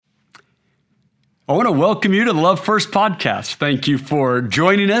I want to welcome you to the Love First podcast. Thank you for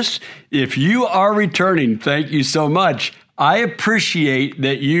joining us. If you are returning, thank you so much. I appreciate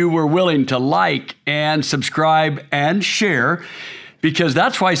that you were willing to like and subscribe and share, because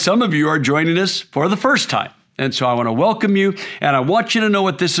that's why some of you are joining us for the first time. And so I want to welcome you, and I want you to know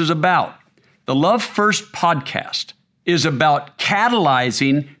what this is about. The Love First podcast is about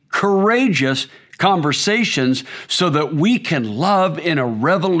catalyzing courageous conversations so that we can love in a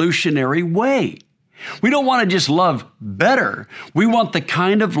revolutionary way. We don't want to just love better. We want the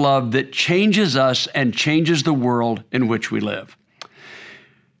kind of love that changes us and changes the world in which we live.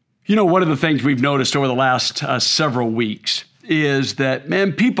 You know, one of the things we've noticed over the last several weeks is that,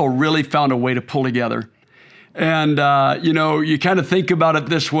 man, people really found a way to pull together. And, you kind of think about it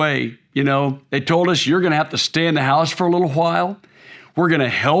this way. They told us you're going to have to stay in the house for a little while. We're going to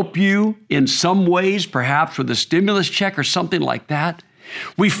help you in some ways, perhaps with a stimulus check or something like that.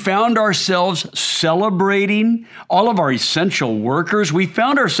 We found ourselves celebrating all of our essential workers. We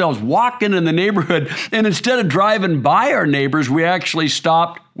found ourselves walking in the neighborhood, and instead of driving by our neighbors, we actually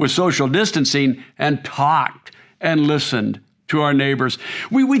stopped with social distancing and talked and listened to our neighbors.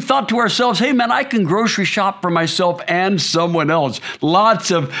 We thought to ourselves, hey man, I can grocery shop for myself and someone else. Lots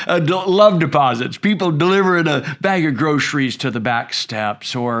of love deposits, people delivering a bag of groceries to the back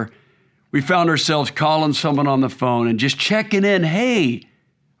steps, or we found ourselves calling someone on the phone and just checking in. Hey,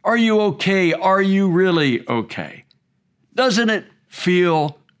 are you okay? Are you really okay? Doesn't it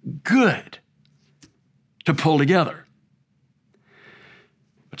feel good to pull together?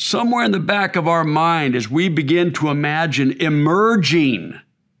 But somewhere in the back of our mind, as we begin to imagine emerging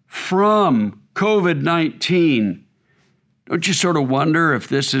from COVID-19, don't you sort of wonder if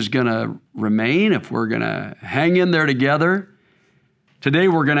this is going to remain, if we're going to hang in there together? Today,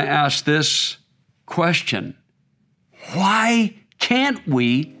 we're going to ask this question: why can't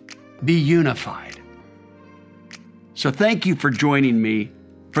we be unified? So thank you for joining me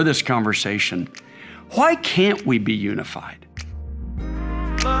for this conversation. Why can't we be unified?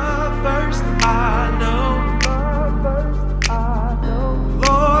 Love first, I know. Love first, I know.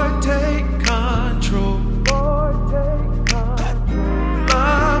 Lord, take control. Lord, take control.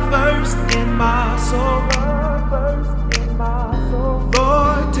 Love first in my soul. Love first in my soul.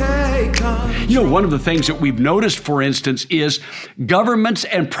 Lord, take control. One of the things that we've noticed, for instance, is governments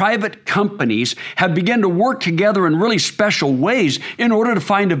and private companies have begun to work together in really special ways in order to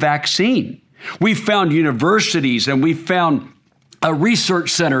find a vaccine. We've found universities and we've found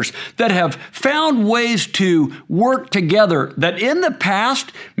research centers that have found ways to work together that in the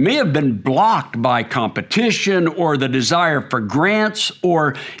past may have been blocked by competition or the desire for grants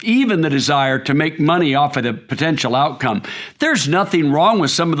or even the desire to make money off of the potential outcome. There's nothing wrong with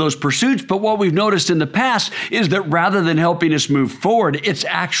some of those pursuits, but what we've noticed in the past is that rather than helping us move forward, it's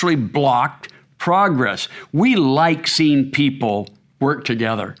actually blocked progress. We like seeing people work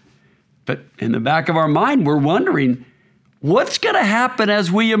together. But in the back of our mind, we're wondering, what's going to happen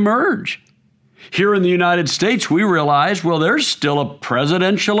as we emerge? Here in the United States, we realize, well, there's still a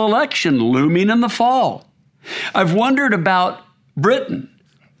presidential election looming in the fall. I've wondered about Britain.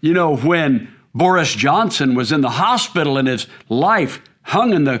 When Boris Johnson was in the hospital and his life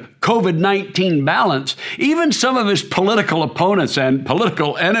hung in the COVID-19 balance, even some of his political opponents and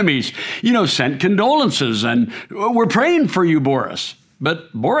political enemies, sent condolences and we're praying for you, Boris.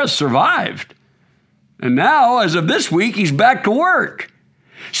 But Boris survived. And now, as of this week, he's back to work.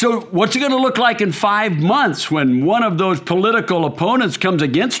 So what's it going to look like in 5 months when one of those political opponents comes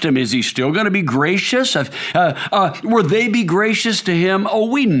against him? Is he still going to be gracious? Will they be gracious to him? Oh,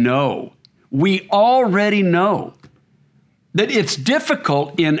 we know. We already know that it's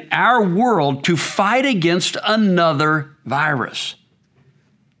difficult in our world to fight against another virus.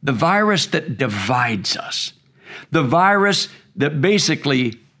 The virus that divides us. The virus that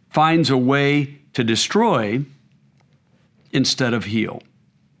basically finds a way to destroy instead of heal.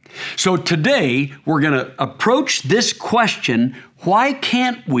 So today, we're going to approach this question: why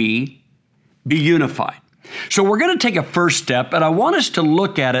can't we be unified? So we're going to take a first step, and I want us to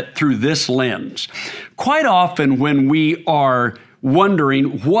look at it through this lens. Quite often when we are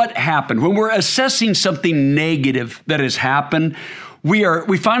wondering what happened, when we're assessing something negative that has happened, we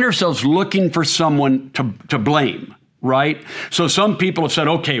find ourselves looking for someone to blame. Right? So some people have said,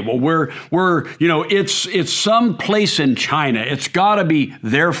 okay, well, it's some place in China. It's got to be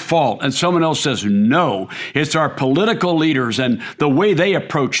their fault. And someone else says, no, it's our political leaders and the way they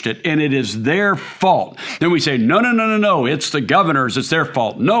approached it, and it is their fault. Then we say, no, it's the governors, it's their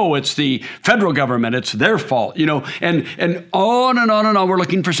fault. No, it's the federal government, it's their fault. And on and on and on, we're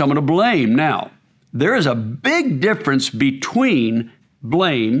looking for someone to blame. Now, there is a big difference between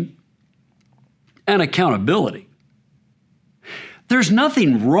blame and accountability. There's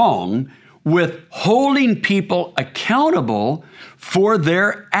nothing wrong with holding people accountable for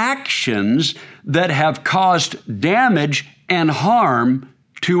their actions that have caused damage and harm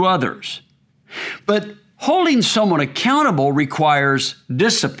to others. But holding someone accountable requires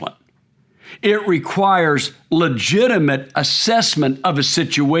discipline. It requires legitimate assessment of a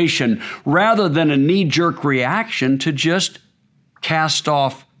situation rather than a knee-jerk reaction to just cast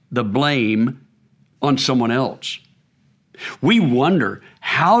off the blame on someone else. We wonder,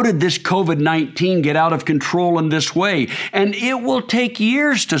 how did this COVID-19 get out of control in this way? And it will take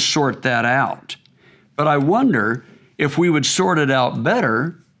years to sort that out. But I wonder if we would sort it out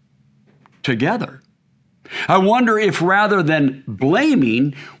better together. I wonder if rather than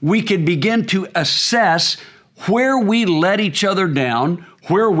blaming, we could begin to assess where we let each other down,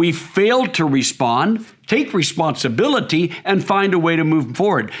 where we failed to respond, take responsibility, and find a way to move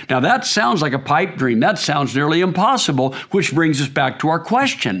forward. Now, that sounds like a pipe dream. That sounds nearly impossible, which brings us back to our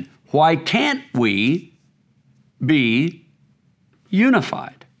question. Why can't we be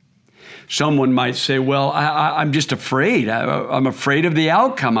unified? Someone might say, well, I'm just afraid. I'm afraid of the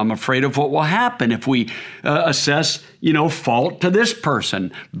outcome. I'm afraid of what will happen if we assess, fault to this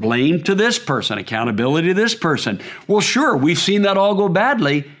person, blame to this person, accountability to this person. Well, sure, we've seen that all go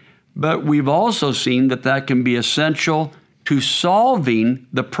badly, but we've also seen that that can be essential to solving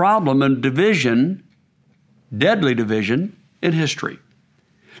the problem of division, deadly division in history.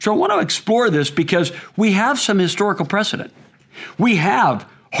 So I want to explore this because we have some historical precedent. We have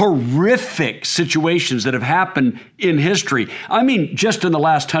horrific situations that have happened in history. I mean, just in the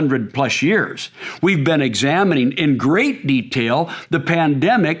last 100+ years. We've been examining in great detail the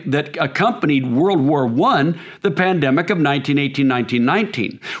pandemic that accompanied World War I, the pandemic of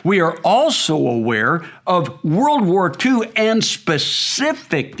 1918-1919. We are also aware of World War II and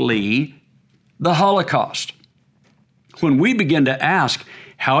specifically the Holocaust. When we begin to ask,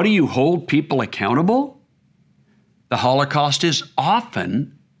 how do you hold people accountable? The Holocaust is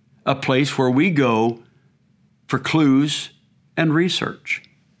often a place where we go for clues and research.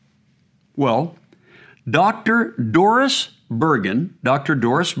 Well, Dr. Doris Bergen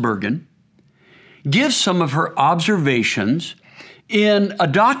gives some of her observations in a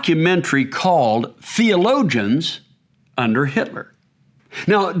documentary called Theologians Under Hitler.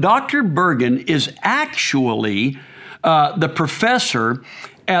 Now, Dr. Bergen is actually the professor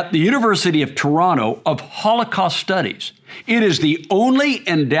at the University of Toronto of Holocaust Studies. It is the only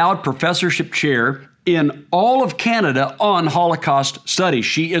endowed professorship chair in all of Canada on Holocaust studies.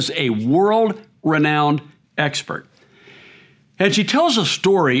 She is a world-renowned expert. And she tells a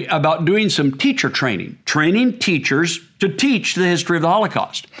story about doing some teacher training teachers to teach the history of the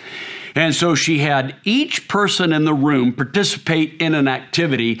Holocaust. And so she had each person in the room participate in an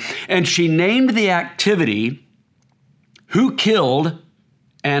activity, and she named the activity, Who Killed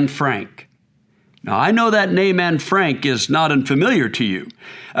Anne Frank? Now, I know that name Anne Frank is not unfamiliar to you.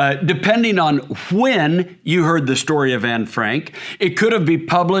 Depending on when you heard the story of Anne Frank, it could have been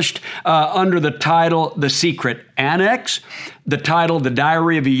published under the title The Secret Annex, the title The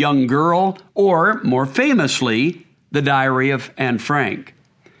Diary of a Young Girl, or more famously, The Diary of Anne Frank.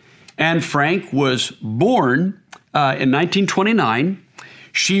 Anne Frank was born in 1929.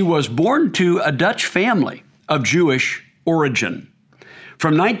 She was born to a Dutch family of Jewish origin.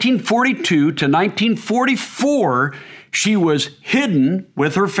 From 1942 to 1944, she was hidden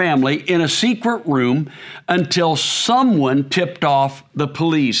with her family in a secret room until someone tipped off the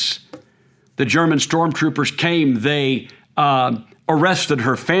police. The German stormtroopers came. They arrested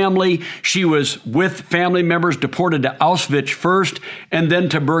her family. She was with family members deported to Auschwitz first and then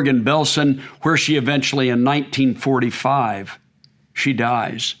to Bergen-Belsen, where she eventually, in 1945, she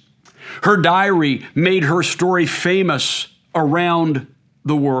dies. Her diary made her story famous around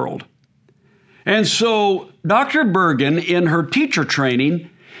the world. And so Dr. Bergen, in her teacher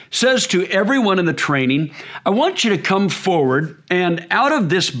training, says to everyone in the training, I want you to come forward and out of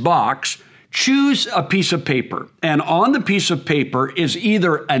this box, choose a piece of paper. And on the piece of paper is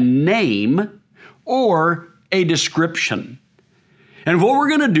either a name or a description. And what we're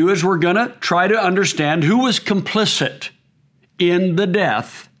going to do is we're going to try to understand who was complicit in the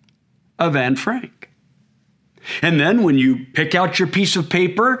death of Anne Frank. And then when you pick out your piece of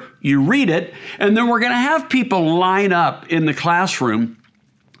paper, you read it, and then we're going to have people line up in the classroom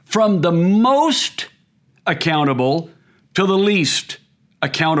from the most accountable to the least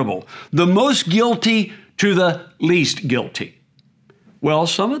accountable, the most guilty to the least guilty. Well,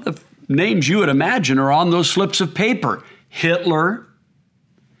 some of the names you would imagine are on those slips of paper. Hitler,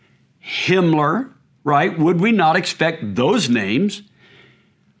 Himmler, right? Would we not expect those names?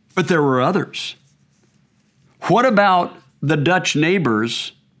 But there were others. What about the Dutch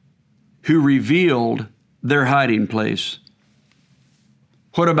neighbors who revealed their hiding place?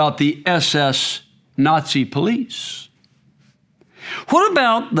 What about the SS Nazi police? What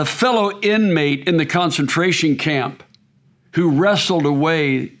about the fellow inmate in the concentration camp who wrestled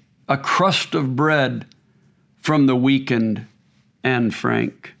away a crust of bread from the weakened Anne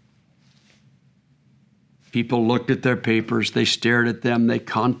Frank? People looked at their papers, they stared at them, they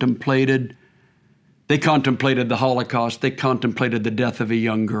contemplated the Holocaust, they contemplated the death of a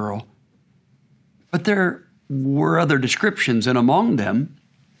young girl. But there were other descriptions, and among them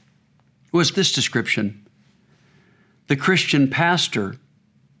was this description: the Christian pastor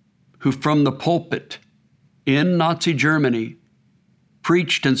who from the pulpit in Nazi Germany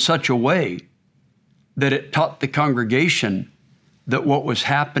preached in such a way that it taught the congregation that what was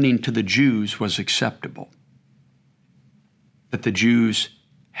happening to the Jews was acceptable, that the Jews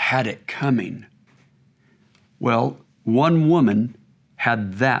had it coming. Well, one woman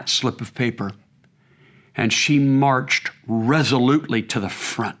had that slip of paper, and she marched resolutely to the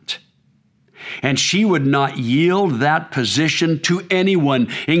front. And she would not yield that position to anyone,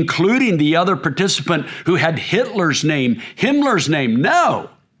 including the other participant who had Himmler's name. No,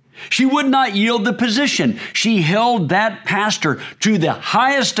 she would not yield the position. She held that pastor to the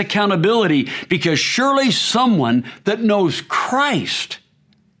highest accountability, because surely someone that knows Christ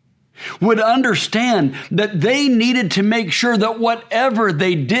would understand that they needed to make sure that whatever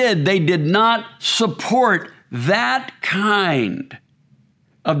they did not support that kind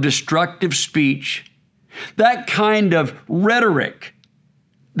of destructive speech, that kind of rhetoric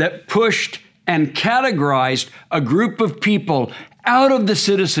that pushed and categorized a group of people out of the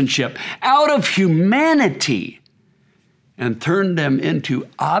citizenship, out of humanity, and turned them into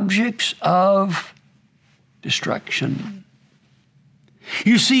objects of destruction.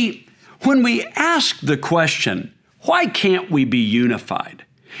 You see, when we ask the question, why can't we be unified?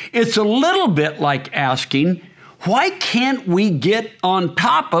 It's a little bit like asking, why can't we get on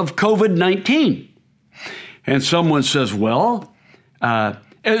top of COVID-19? And someone says, well,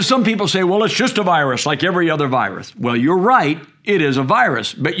 some people say, well, it's just a virus like every other virus. Well, you're right, it is a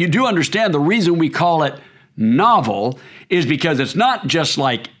virus. But you do understand the reason we call it novel is because it's not just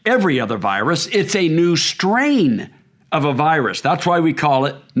like every other virus, it's a new strain of a virus. That's why we call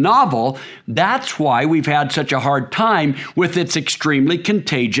it novel. That's why we've had such a hard time with its extremely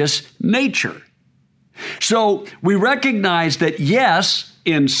contagious nature. So we recognize that, yes,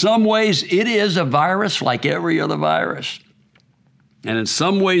 in some ways it is a virus like every other virus. And in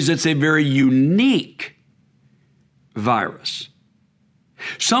some ways it's a very unique virus.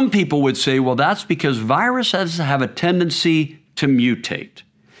 Some people would say, well, that's because viruses have a tendency to mutate.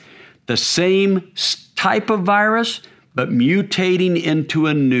 The same type of virus, but mutating into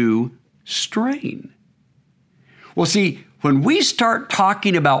a new strain. Well, see, when we start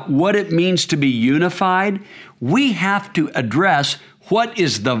talking about what it means to be unified, we have to address what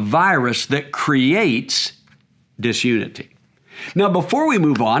is the virus that creates disunity. Now, before we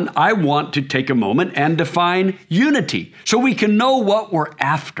move on, I want to take a moment and define unity so we can know what we're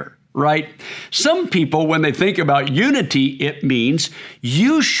after, right? Some people, when they think about unity, it means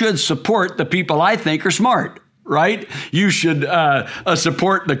you should support the people I think are smart. Right? You should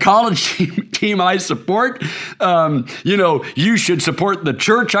support the college team I support. You should support the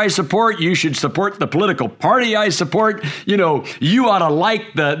church I support. You should support the political party I support. You ought to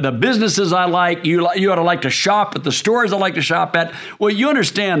like the businesses I like. You ought to like to shop at the stores I like to shop at. Well, you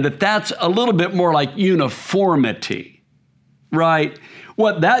understand that that's a little bit more like uniformity, right?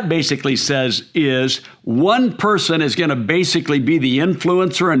 What that basically says is one person is going to basically be the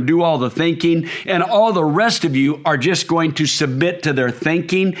influencer and do all the thinking, and all the rest of you are just going to submit to their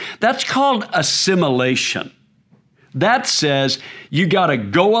thinking. That's called assimilation. That says you got to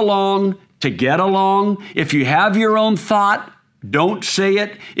go along to get along. If you have your own thought, don't say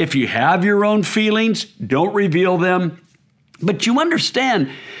it. If you have your own feelings, don't reveal them. But you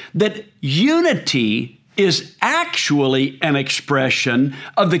understand that unity is actually an expression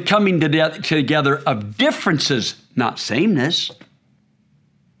of the coming together of differences, not sameness.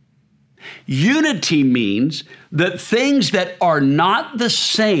 Unity means that things that are not the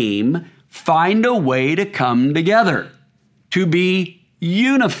same find a way to come together, to be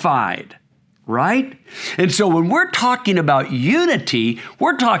unified, right? And so when we're talking about unity,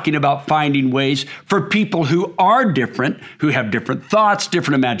 we're talking about finding ways for people who are different, who have different thoughts,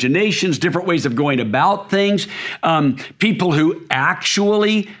 different imaginations, different ways of going about things, people who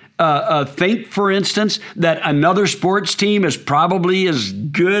actually think, for instance, that another sports team is probably as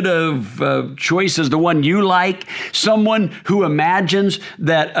good of a choice as the one you like? Someone who imagines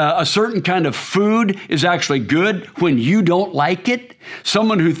that a certain kind of food is actually good when you don't like it?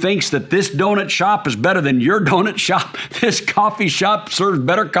 Someone who thinks that this donut shop is better than your donut shop? This coffee shop serves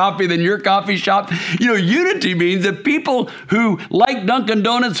better coffee than your coffee shop? Unity means that people who like Dunkin'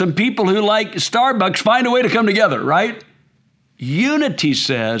 Donuts and people who like Starbucks find a way to come together, right? Unity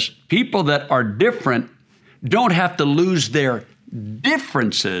says people that are different don't have to lose their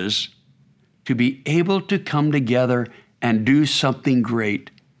differences to be able to come together and do something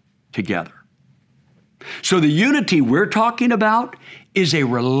great together. So the unity we're talking about is a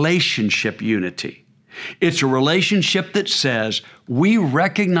relationship unity. It's a relationship that says we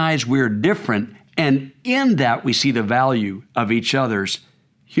recognize we're different, and in that we see the value of each other's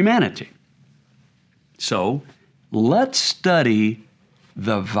humanity. So let's study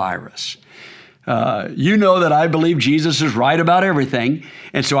the virus. You know that I believe Jesus is right about everything,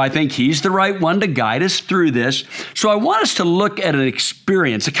 and so I think He's the right one to guide us through this. So I want us to look at an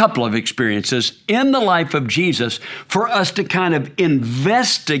experience, a couple of experiences in the life of Jesus for us to kind of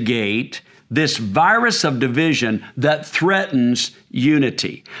investigate this virus of division that threatens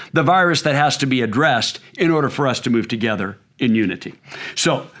unity, the virus that has to be addressed in order for us to move together in unity.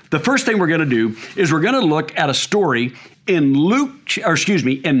 So the first thing we're going to do is we're going to look at a story in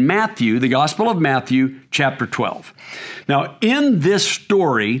Matthew, the Gospel of Matthew, chapter 12. Now, in this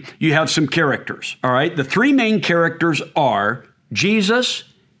story, you have some characters, all right? The three main characters are Jesus,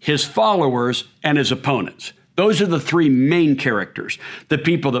 His followers, and His opponents. Those are the three main characters. The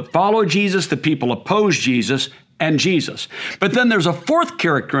people that follow Jesus, the people oppose Jesus, and Jesus. But then there's a fourth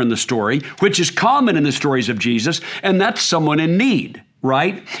character in the story, which is common in the stories of Jesus, and that's someone in need.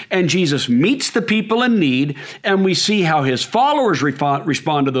 Right? And Jesus meets the people in need, and we see how His followers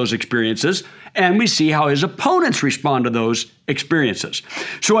respond to those experiences, and we see how His opponents respond to those experiences.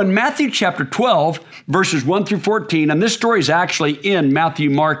 So in Matthew chapter 12, verses 1 through 14, and this story is actually in Matthew,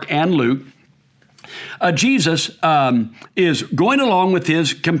 Mark, and Luke, Jesus is going along with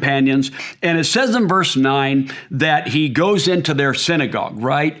His companions, and it says in verse 9 that He goes into their synagogue,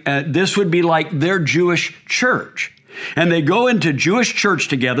 right? This would be like their Jewish church. And they go into Jewish church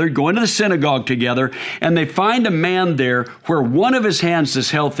together, go into the synagogue together, and they find a man there where one of his hands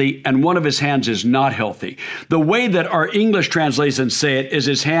is healthy and one of his hands is not healthy. The way that our English translations say it is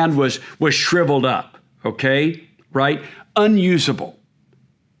his hand was shriveled up, okay? Right? Unusable.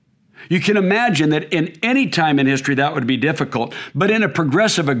 You can imagine that in any time in history that would be difficult, but in a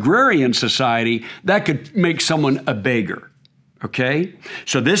progressive agrarian society, that could make someone a beggar, okay?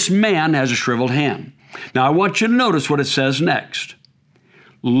 So this man has a shriveled hand. Now, I want you to notice what it says next.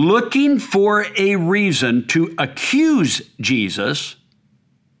 Looking for a reason to accuse Jesus,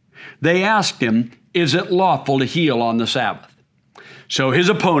 they asked Him, is it lawful to heal on the Sabbath? So His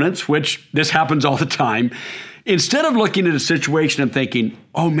opponents, which this happens all the time, instead of looking at a situation and thinking,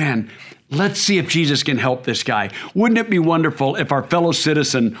 oh man, let's see if Jesus can help this guy. Wouldn't it be wonderful if one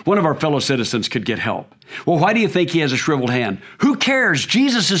of our fellow citizens could get help? Well, why do you think he has a shriveled hand? Who cares?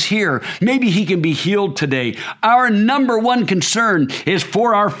 Jesus is here. Maybe he can be healed today. Our number one concern is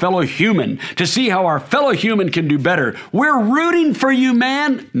for our fellow human, to see how our fellow human can do better. We're rooting for you,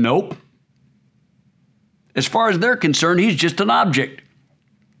 man. Nope. As far as they're concerned, he's just an object.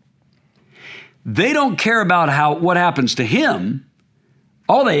 They don't care about what happens to him.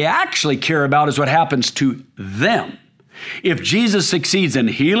 All they actually care about is what happens to them. If Jesus succeeds in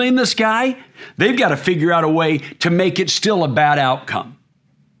healing this guy, they've got to figure out a way to make it still a bad outcome.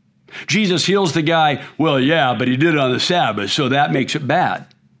 Jesus heals the guy, well, yeah, but he did it on the Sabbath, so that makes it bad.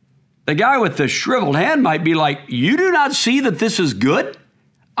 The guy with the shriveled hand might be like, you do not see that this is good?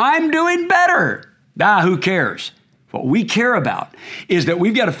 I'm doing better. Who cares? What we care about is that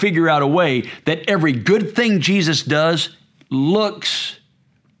we've got to figure out a way that every good thing Jesus does looks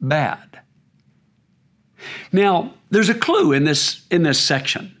bad. Now, there's a clue in this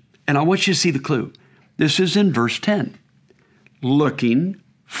section, and I want you to see the clue. This is in verse 10. Looking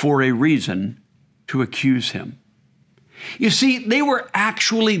for a reason to accuse him. You see, they were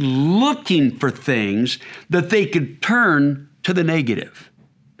actually looking for things that they could turn to the negative.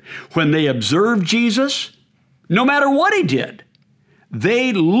 When they observed Jesus, no matter what he did,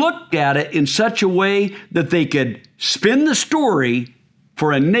 they looked at it in such a way that they could spin the story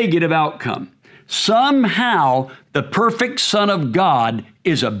for a negative outcome. Somehow, the perfect Son of God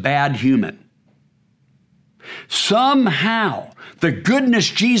is a bad human. Somehow, the goodness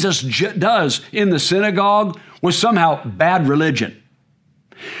Jesus does in the synagogue was somehow bad religion.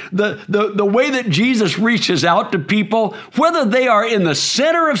 the way that Jesus reaches out to people, whether they are in the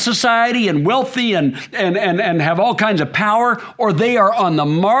center of society and wealthy and have all kinds of power, or they are on the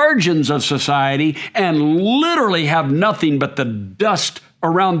margins of society and literally have nothing but the dust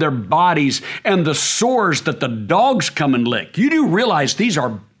around their bodies and the sores that the dogs come and lick. You do realize these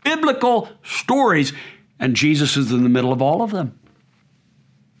are biblical stories, and Jesus is in the middle of all of them.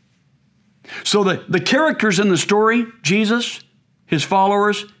 So the characters in the story, Jesus, his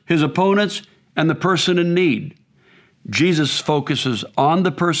followers, his opponents, and the person in need. Jesus focuses on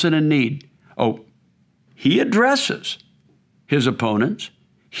the person in need. Oh, he addresses his opponents.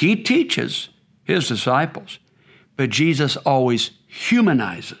 He teaches his disciples. But Jesus always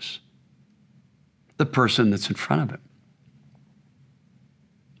humanizes the person that's in front of him.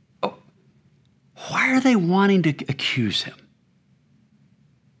 Oh, why are they wanting to accuse him?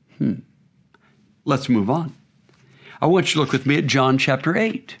 Let's move on. I want you to look with me at John chapter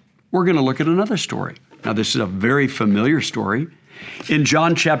 8. We're going to look at another story. Now, this is a very familiar story. In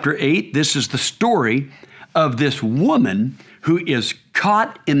John chapter 8, this is the story of this woman who is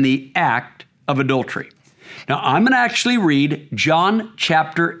caught in the act of adultery. Now, I'm going to actually read John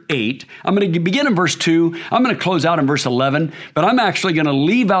chapter 8. I'm going to begin in verse 2. I'm going to close out in verse 11, but I'm actually going to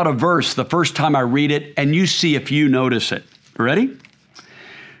leave out a verse the first time I read it, and you see if you notice it. Ready?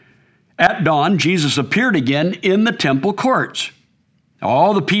 At dawn, Jesus appeared again in the temple courts.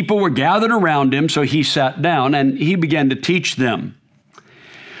 All the people were gathered around him, so he sat down and he began to teach them.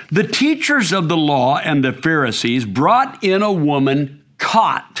 The teachers of the law and the Pharisees brought in a woman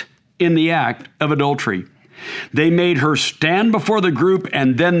caught in the act of adultery. They made her stand before the group,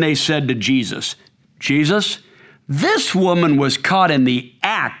 and then they said to Jesus, Jesus, this woman was caught in the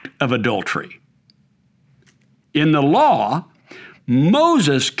act of adultery. In the law,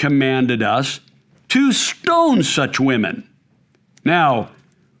 Moses commanded us to stone such women. Now,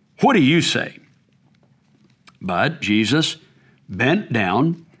 what do you say? But Jesus bent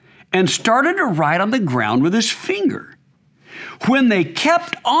down and started to write on the ground with his finger. When they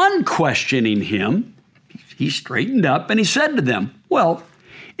kept on questioning him, he straightened up and he said to them, well,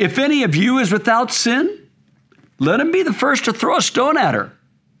 if any of you is without sin, let him be the first to throw a stone at her.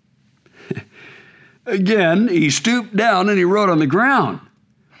 Again, he stooped down and he wrote on the ground.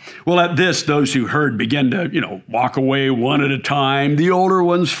 Well, at this, those who heard began to, walk away one at a time, the older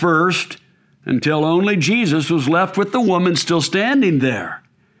ones first, until only Jesus was left with the woman still standing there.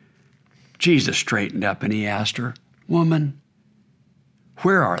 Jesus straightened up and he asked her, woman,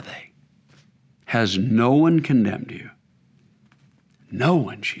 where are they? Has no one condemned you? No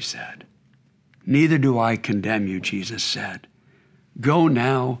one, she said. Neither do I condemn you, Jesus said. Go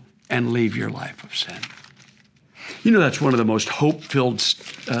now and leave your life of sin. That's one of the most hope-filled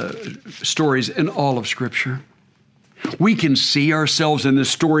stories in all of Scripture. We can see ourselves in this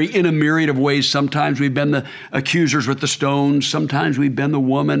story in a myriad of ways. Sometimes we've been the accusers with the stones. Sometimes we've been the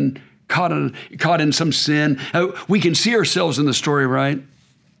woman caught in some sin. We can see ourselves in the story, right?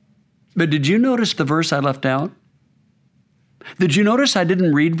 But did you notice the verse I left out? Did you notice I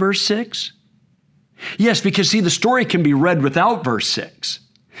didn't read verse 6? Yes, because see, the story can be read without verse 6.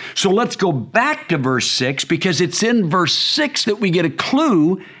 So let's go back to verse 6, because it's in verse 6 that we get a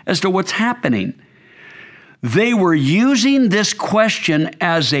clue as to what's happening. They were using this question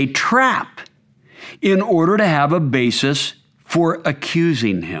as a trap in order to have a basis for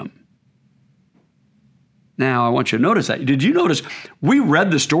accusing him. Now, I want you to notice that. Did you notice we read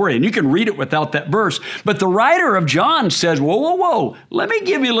the story, and you can read it without that verse, but the writer of John says, whoa, let me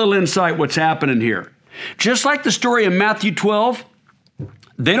give you a little insight what's happening here. Just like the story in Matthew 12,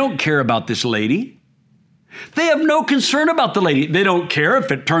 they don't care about this lady. They have no concern about the lady. They don't care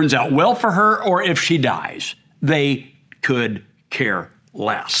if it turns out well for her or if she dies. They could care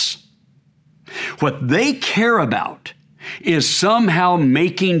less. What they care about is somehow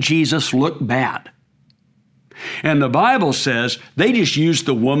making Jesus look bad. And the Bible says they just used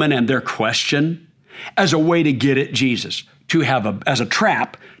the woman and their question as a way to get at Jesus, as a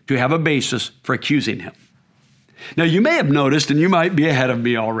trap, to have a basis for accusing him. Now, you may have noticed, and you might be ahead of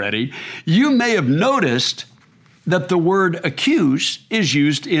me already, you may have noticed that the word accuse is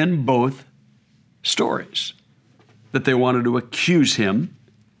used in both stories. That they wanted to accuse him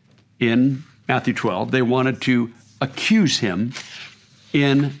in Matthew 12. They wanted to accuse him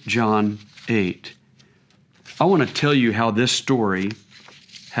in John 8. I want to tell you how this story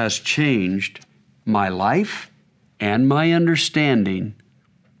has changed my life and my understanding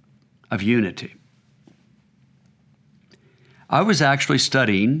of unity. I was actually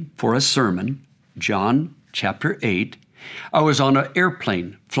studying for a sermon, John chapter 8. I was on an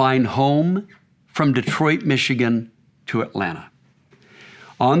airplane flying home from Detroit, Michigan to Atlanta.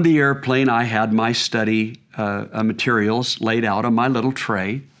 On the airplane, I had my study materials laid out on my little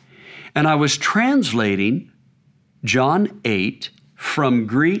tray, and I was translating John 8 from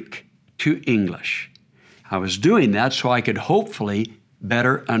Greek to English. I was doing that so I could hopefully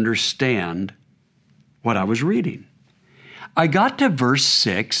better understand what I was reading. I got to verse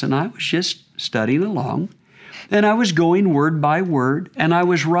 6, and I was just studying along, and I was going word by word, and I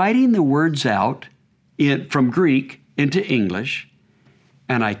was writing the words out from Greek into English,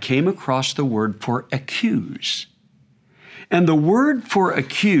 and I came across the word for accuse. And the word for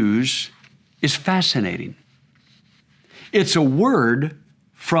accuse is fascinating. It's a word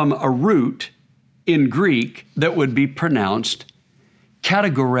from a root in Greek that would be pronounced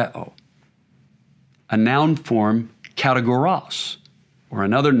kategoreo, a noun form kategoros, or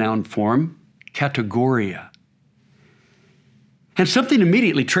another noun form categoria. And something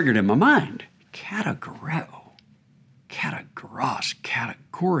immediately triggered in my mind. Kategoreo, categoros,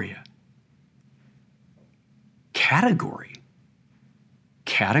 categoria. Category.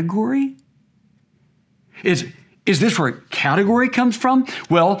 Category? Is this where category comes from?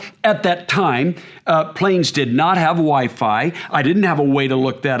 Well, at that time, planes did not have Wi-Fi. I didn't have a way to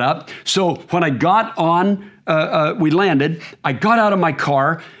look that up. So when I got on, we landed, I got out of my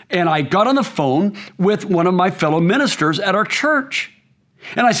car and I got on the phone with one of my fellow ministers at our church.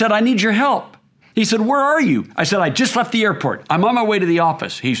 And I said, I need your help. He said, where are you? I said, I just left the airport. I'm on my way to the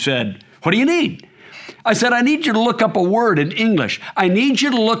office. He said, what do you need? I said, I need you to look up a word in English. I need you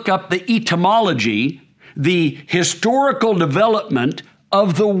to look up the etymology, the historical development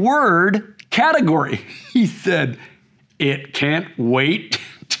of the word category. He said, it can't wait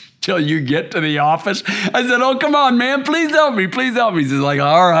till you get to the office. I said, oh, come on, man, please help me, please help me. He's like,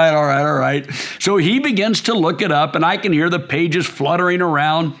 all right. So he begins to look it up, and I can hear the pages fluttering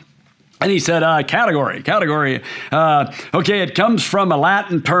around. And he said, category. Okay, it comes from a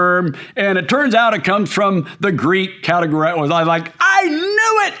Latin term, and it turns out it comes from the Greek category. I was like, I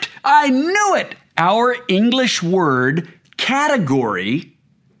knew it. Our English word category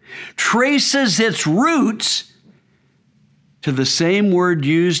traces its roots to the same word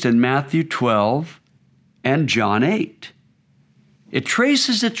used in Matthew 12 and John 8. It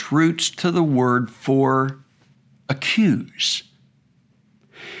traces its roots to the word for accuse.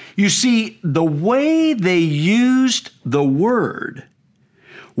 You see, the way they used the word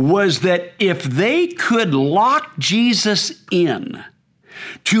was that if they could lock Jesus in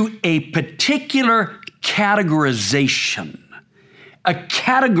to a particular categorization, a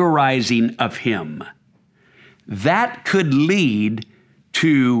categorizing of him, that could lead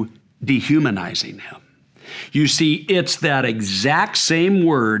to dehumanizing him. You see, it's that exact same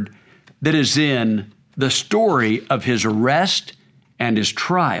word that is in the story of his arrest and his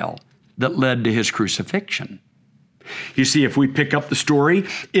trial that led to his crucifixion. You see, if we pick up the story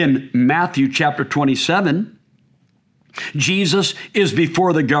in Matthew chapter 27, Jesus is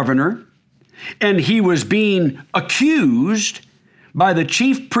before the governor, and he was being accused by the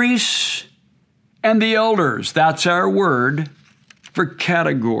chief priests and the elders. That's our word for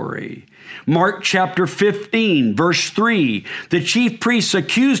category. Mark chapter 15, verse 3, the chief priests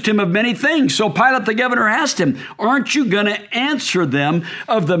accused him of many things. So Pilate the governor asked him, aren't you going to answer them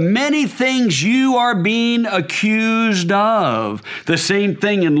of the many things you are being accused of? The same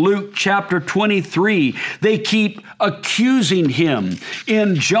thing in Luke chapter 23. They keep accusing him.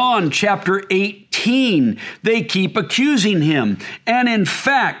 In John chapter 18, they keep accusing him. And in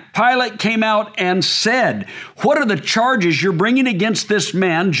fact, Pilate came out and said, what are the charges you're bringing against this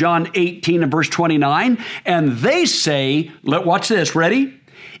man? John 18 and verse 29. And they say, watch this, ready?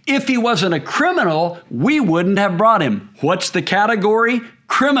 If he wasn't a criminal, we wouldn't have brought him. What's the category?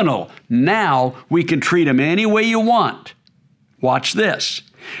 Criminal. Now we can treat him any way you want. Watch this.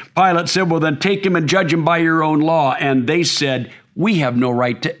 Pilate said, well, then take him and judge him by your own law. And they said, we have no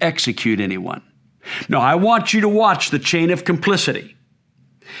right to execute anyone. Now, I want you to watch the chain of complicity.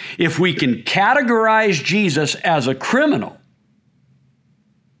 If we can categorize Jesus as a criminal,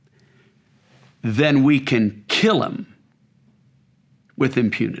 then we can kill him with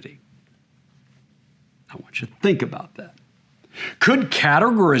impunity. I want you to think about that. Could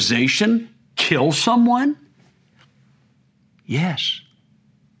categorization kill someone? Yes.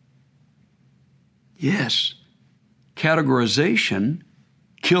 Yes. Categorization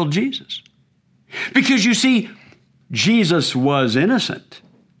killed Jesus. Because you see, Jesus was innocent.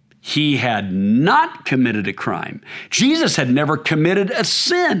 He had not committed a crime. Jesus had never committed a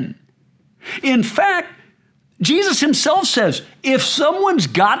sin. In fact, Jesus himself says, if someone's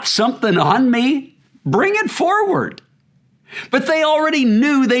got something on me, bring it forward. But they already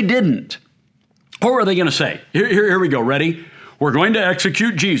knew they didn't. What were they going to say? Here we go. Ready? we're going to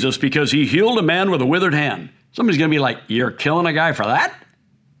execute Jesus because he healed a man with a withered hand. Somebody's going to be like, you're killing a guy for that?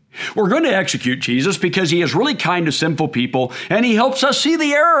 We're going to execute Jesus because he is really kind to sinful people and he helps us see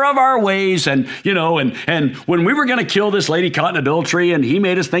the error of our ways. And, and when we were going to kill this lady caught in adultery and he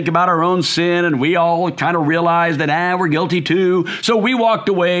made us think about our own sin and we all kind of realized that, we're guilty too. So we walked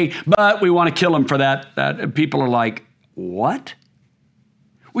away, but we want to kill him for that. People are like, what?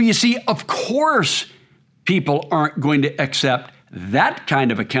 Well, you see, of course, people aren't going to accept that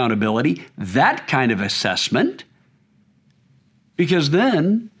kind of accountability, that kind of assessment, because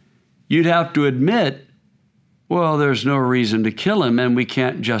then you'd have to admit, well, there's no reason to kill him and we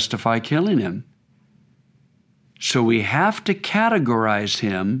can't justify killing him. So we have to categorize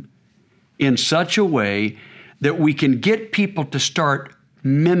him in such a way that we can get people to start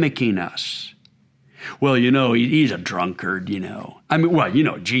mimicking us. Well, he's a drunkard,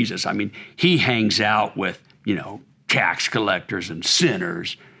 Jesus, he hangs out with, tax collectors and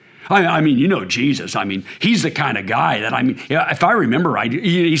sinners. Jesus, he's the kind of guy that, if I remember right,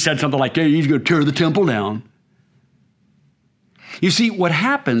 he said something like, hey, he's going to tear the temple down. You see, what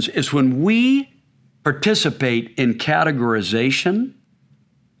happens is when we participate in categorization,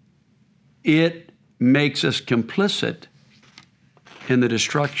 it makes us complicit in the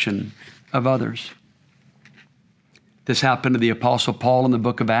destruction of others. This happened to the Apostle Paul in the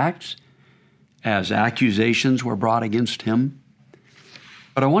book of Acts as accusations were brought against him.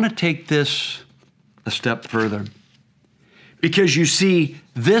 But I want to take this a step further because you see,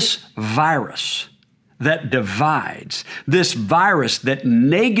 this virus that divides, this virus that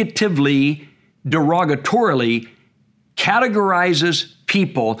negatively, derogatorily categorizes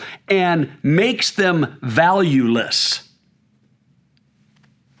people and makes them valueless,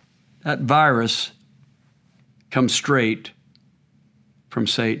 that virus comes straight from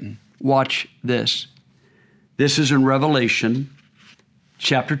Satan. Watch this. This is in Revelation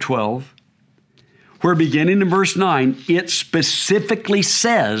chapter 12, where beginning in verse 9, it specifically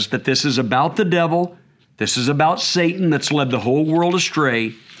says that this is about the devil, this is about Satan that's led the whole world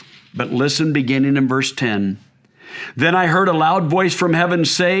astray. But listen, beginning in verse 10. Then I heard a loud voice from heaven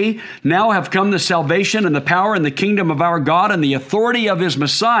say, now have come the salvation and the power and the kingdom of our God and the authority of his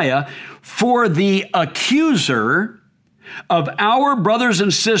Messiah, for the accuser of our brothers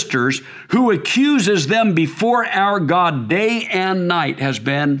and sisters who accuses them before our God day and night has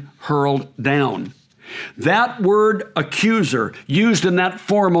been hurled down. That word accuser, used in that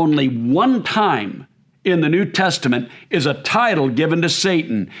form only one time in the New Testament, is a title given to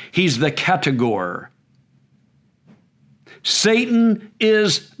Satan. He's the categor. Satan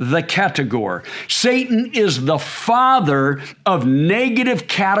is the categor. Satan is the father of negative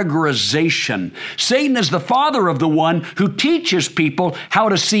categorization. Satan is the father of the one who teaches people how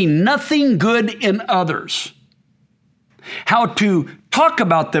to see nothing good in others, how to talk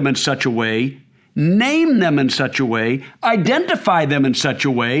about them in such a way, name them in such a way, identify them in such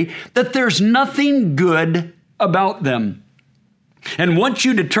a way that there's nothing good about them. And once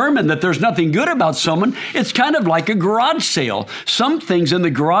you determine that there's nothing good about someone, it's kind of like a garage sale. Some things in the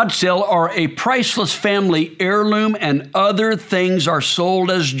garage sale are a priceless family heirloom, and other things are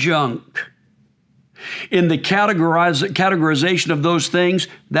sold as junk. In the categorization of those things,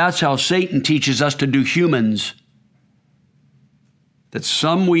 that's how Satan teaches us to do humans. That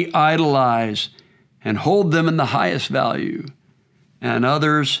some we idolize and hold them in the highest value, and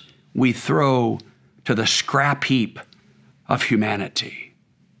others we throw to the scrap heap of humanity.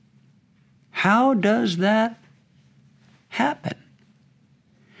 How does that happen?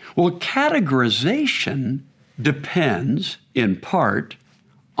 Well, categorization depends in part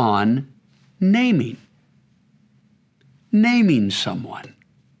on naming someone.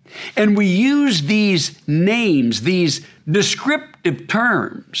 And we use these names, these descriptive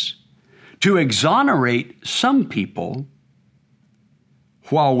terms, to exonerate some people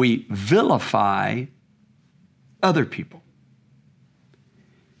while we vilify other people.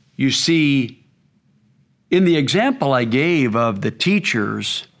 You see, in the example I gave of the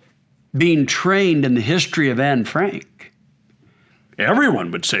teachers being trained in the history of Anne Frank,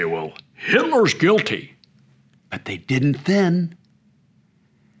 everyone would say, well, Hitler's guilty. But they didn't then.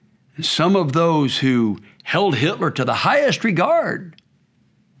 And some of those who held Hitler to the highest regard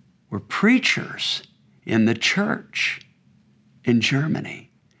were preachers in the church in Germany,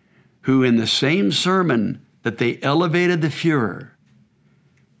 who in the same sermon that they elevated the Fuhrer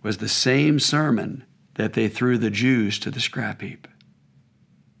was the same sermon that they threw the Jews to the scrap heap.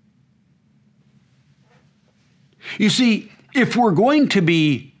 You see, if we're going to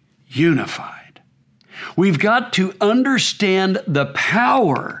be unified, we've got to understand the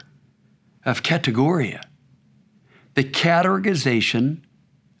power of categoria, the categorization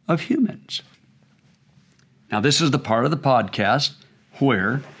of humans. Now, this is the part of the podcast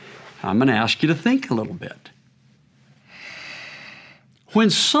where I'm going to ask you to think a little bit. When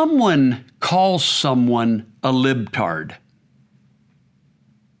someone calls someone a libtard,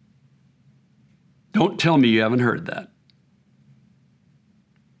 don't tell me you haven't heard that.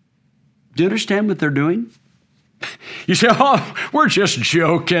 Do you understand what they're doing? You say, oh, we're just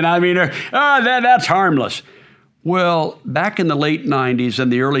joking. I mean, that's harmless. Well, back in the late 90s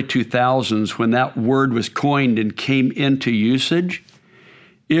and the early 2000s, when that word was coined and came into usage,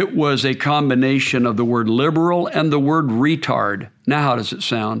 it was a combination of the word liberal and the word retard. Now, how does it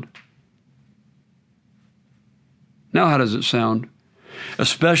sound? Now, how does it sound?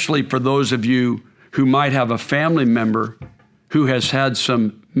 Especially for those of you who might have a family member who has had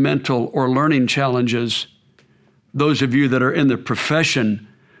some mental or learning challenges. Those of you that are in the profession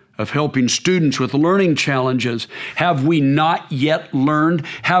of helping students with learning challenges, have we not yet learned?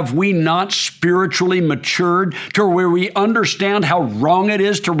 Have we not spiritually matured to where we understand how wrong it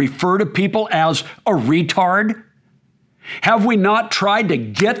is to refer to people as a retard? Have we not tried to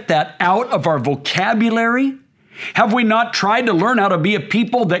get that out of our vocabulary? Have we not tried to learn how to be a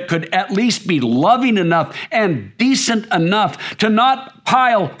people that could at least be loving enough and decent enough to not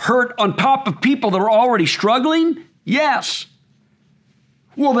pile hurt on top of people that are already struggling? Yes.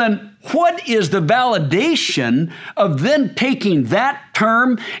 Well, then, what is the validation of then taking that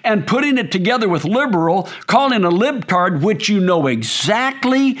term and putting it together with liberal, calling a libtard, which you know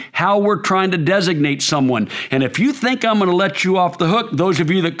exactly how we're trying to designate someone? And if you think I'm going to let you off the hook, those of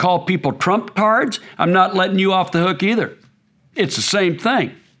you that call people Trump-tards, I'm not letting you off the hook either. It's the same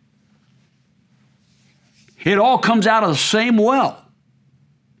thing. It all comes out of the same well.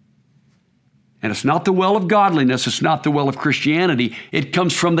 And it's not the well of godliness. It's not the well of Christianity. It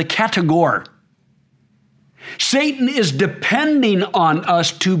comes from the category. Satan is depending on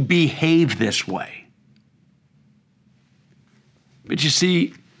us to behave this way. But you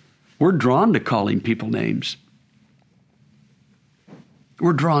see, we're drawn to calling people names.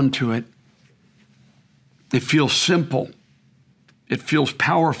 We're drawn to it. It feels simple. It feels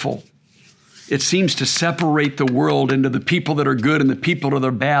powerful. It seems to separate the world into the people that are good and the people that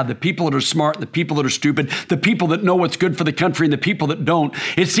are bad, the people that are smart and the people that are stupid, the people that know what's good for the country and the people that don't.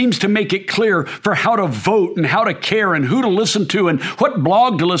 It seems to make it clear for how to vote and how to care and who to listen to and what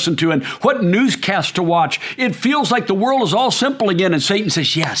blog to listen to and what newscast to watch. It feels like the world is all simple again, and Satan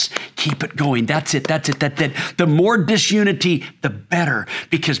says, yes, keep it going. That's it. The more disunity, the better,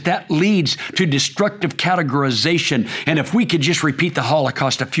 because that leads to destructive categorization. And if we could just repeat the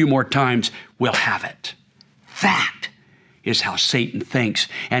Holocaust a few more times, we'll have it. That is how Satan thinks,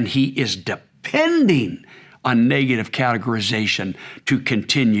 and he is depending on negative categorization to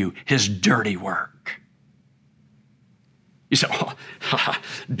continue his dirty work. You say, oh,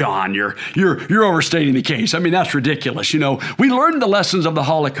 Don, you're overstating the case. I mean, that's ridiculous. You know, we learned the lessons of the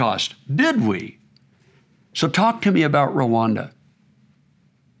Holocaust, did we? So talk to me about Rwanda.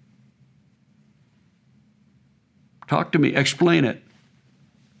 Talk to me, explain it.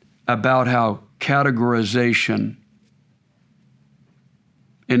 About how categorization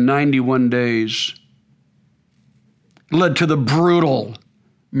in 91 days led to the brutal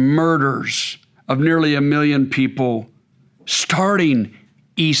murders of nearly 1 million people starting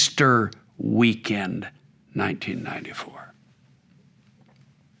Easter weekend, 1994.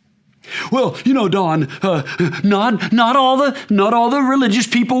 Well, you know, Don, not all the religious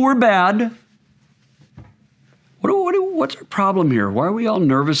people were bad. What's our problem here? Why are we all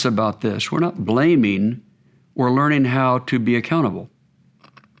nervous about this? We're not blaming. We're learning how to be accountable.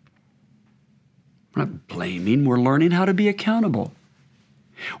 We're not blaming. We're learning how to be accountable.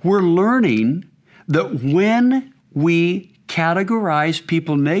 We're learning that when we categorize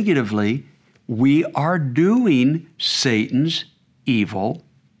people negatively, we are doing Satan's evil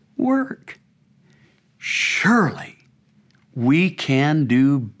work. Surely we can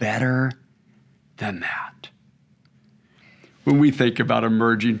do better than that. When we think about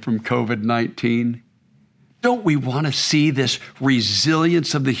emerging from COVID-19, don't we want to see this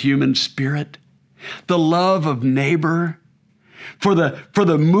resilience of the human spirit, the love of neighbor, for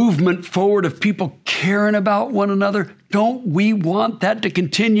the movement forward of people caring about one another? Don't we want that to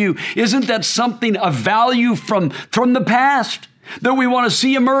continue? Isn't that something of value from the past that we want to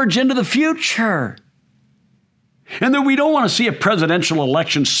see emerge into the future? And that we don't want to see a presidential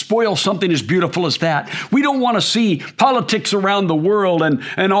election spoil something as beautiful as that. We don't want to see politics around the world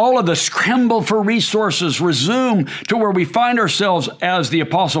and all of the scramble for resources resume to where we find ourselves, as the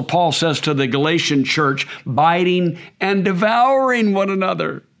Apostle Paul says to the Galatian church, biting and devouring one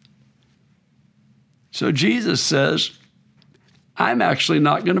another. So Jesus says, I'm actually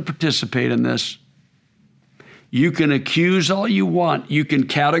not going to participate in this. You can accuse all you want. You can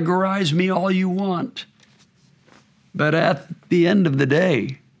categorize me all you want. But at the end of the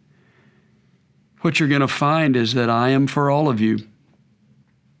day, what you're going to find is that I am for all of you,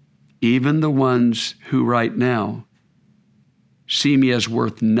 even the ones who right now see me as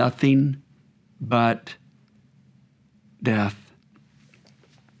worth nothing but death.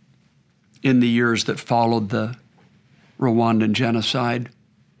 In the years that followed the Rwandan genocide,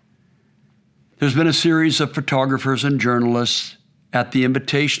 there's been a series of photographers and journalists at the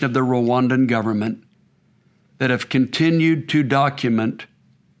invitation of the Rwandan government that have continued to document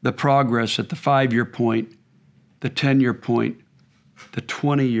the progress at the 5-year point, the 10-year point, the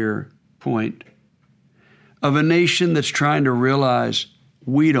 20-year point of a nation that's trying to realize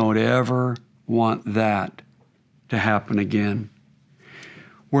we don't ever want that to happen again.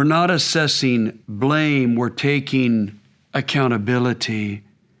 We're not assessing blame, we're taking accountability.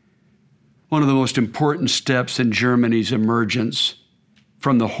 One of the most important steps in Germany's emergence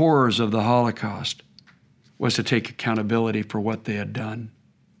from the horrors of the Holocaust was to take accountability for what they had done.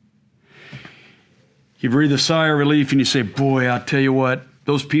 You breathe a sigh of relief and you say, boy, I'll tell you what,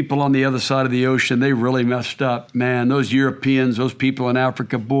 those people on the other side of the ocean, they really messed up. Man, those Europeans, those people in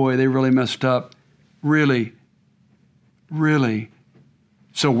Africa, boy, they really messed up. Really, really.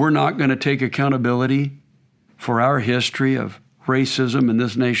 So we're not going to take accountability for our history of racism in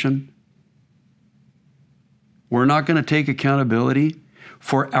this nation. We're not going to take accountability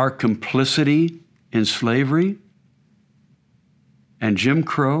for our complicity in slavery and Jim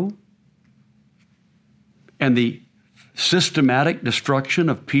Crow and the systematic destruction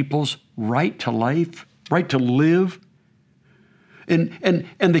of people's right to life, right to live, and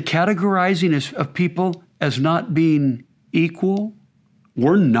the categorizing of people as not being equal.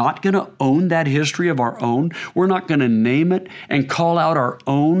 We're not going to own that history of our own. We're not going to name it and call out our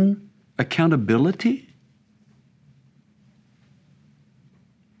own accountability.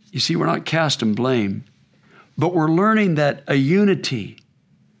 You see, we're not casting blame, but we're learning that a unity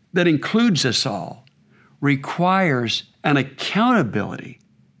that includes us all requires an accountability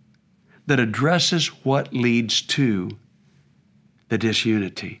that addresses what leads to the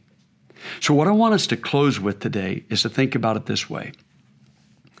disunity. So what I want us to close with today is to think about it this way.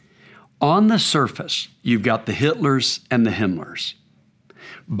 On the surface, you've got the Hitlers and the Himmlers.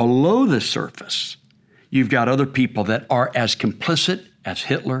 Below the surface, you've got other people that are as complicit as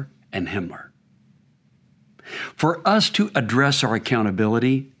Hitler and Himmler. For us to address our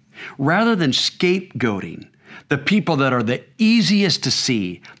accountability, rather than scapegoating the people that are the easiest to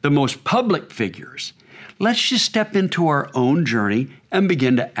see, the most public figures, let's just step into our own journey and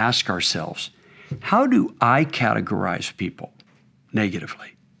begin to ask ourselves, how do I categorize people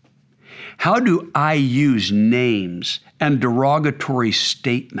negatively? How do I use names and derogatory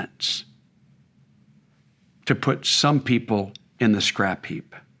statements to put some people in the scrap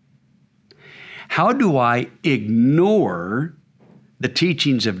heap? How do I ignore the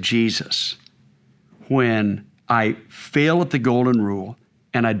teachings of Jesus when I fail at the golden rule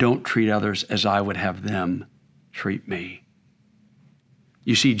and I don't treat others as I would have them treat me?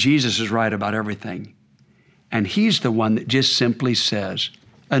 You see, Jesus is right about everything. And he's the one that just simply says,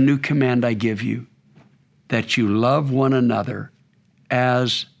 a new command I give you, that you love one another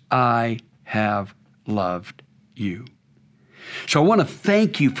as I have loved you. So I want to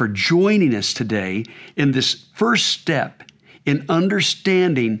thank you for joining us today in this first step in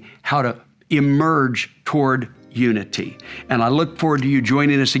understanding how to emerge toward unity. And I look forward to you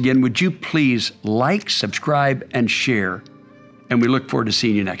joining us again. Would you please like, subscribe, and share? And we look forward to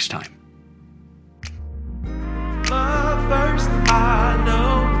seeing you next time.